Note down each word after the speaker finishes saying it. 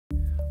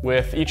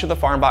With each of the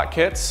FarmBot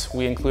kits,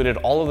 we included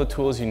all of the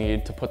tools you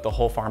need to put the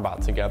whole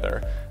FarmBot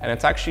together. And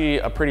it's actually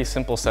a pretty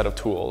simple set of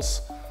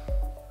tools.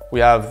 We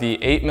have the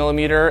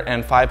 8mm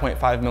and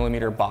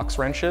 5.5mm box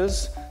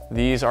wrenches.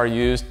 These are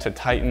used to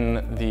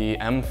tighten the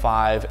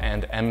M5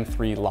 and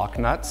M3 lock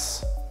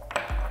nuts.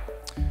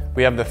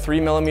 We have the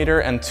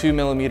 3mm and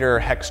 2mm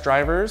hex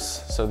drivers.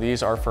 So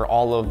these are for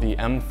all of the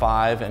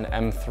M5 and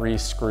M3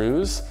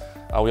 screws.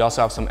 We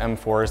also have some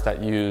M4s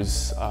that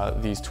use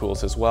these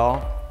tools as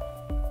well.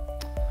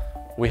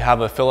 We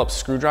have a Phillips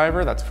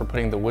screwdriver that's for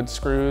putting the wood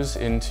screws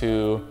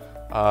into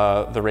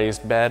the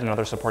raised bed and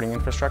other supporting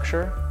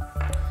infrastructure.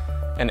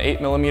 An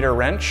 8mm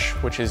wrench,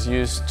 which is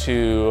used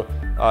to,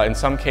 in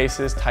some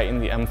cases, tighten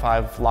the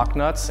M5 lock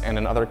nuts, and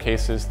in other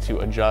cases to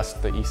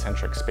adjust the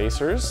eccentric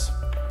spacers.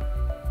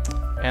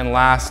 And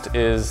last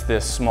is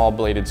this small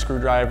bladed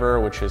screwdriver,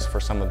 which is for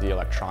some of the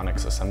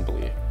electronics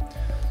assembly.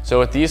 So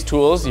with these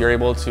tools, you're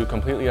able to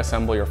completely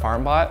assemble your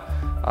FarmBot,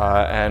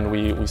 and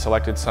we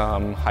selected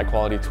some high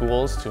quality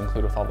tools to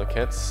include with all the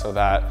kits so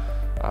that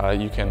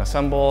you can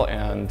assemble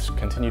and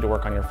continue to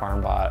work on your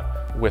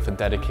FarmBot with a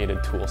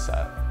dedicated tool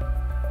set.